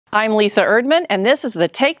I'm Lisa Erdman, and this is the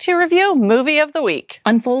Take Two Review Movie of the Week.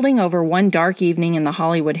 Unfolding over one dark evening in the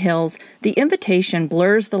Hollywood Hills, The Invitation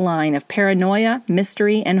blurs the line of paranoia,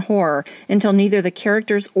 mystery, and horror until neither the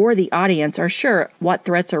characters or the audience are sure what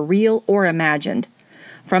threats are real or imagined.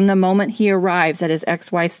 From the moment he arrives at his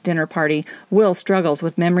ex-wife's dinner party, Will struggles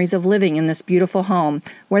with memories of living in this beautiful home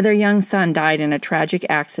where their young son died in a tragic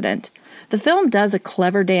accident. The film does a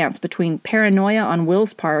clever dance between paranoia on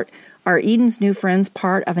Will's part. Are Eden's new friends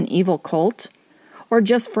part of an evil cult? Or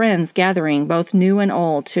just friends gathering, both new and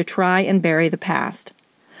old, to try and bury the past?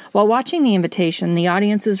 While watching The Invitation, the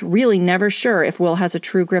audience is really never sure if Will has a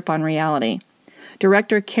true grip on reality.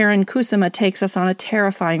 Director Karyn Kusama takes us on a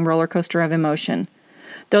terrifying roller coaster of emotion.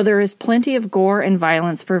 Though there is plenty of gore and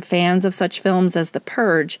violence for fans of such films as The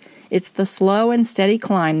Purge, it's the slow and steady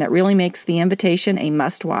climb that really makes The Invitation a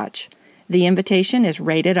must-watch. The Invitation is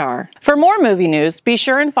rated R. For more movie news, be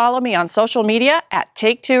sure and follow me on social media at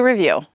Take Two Review.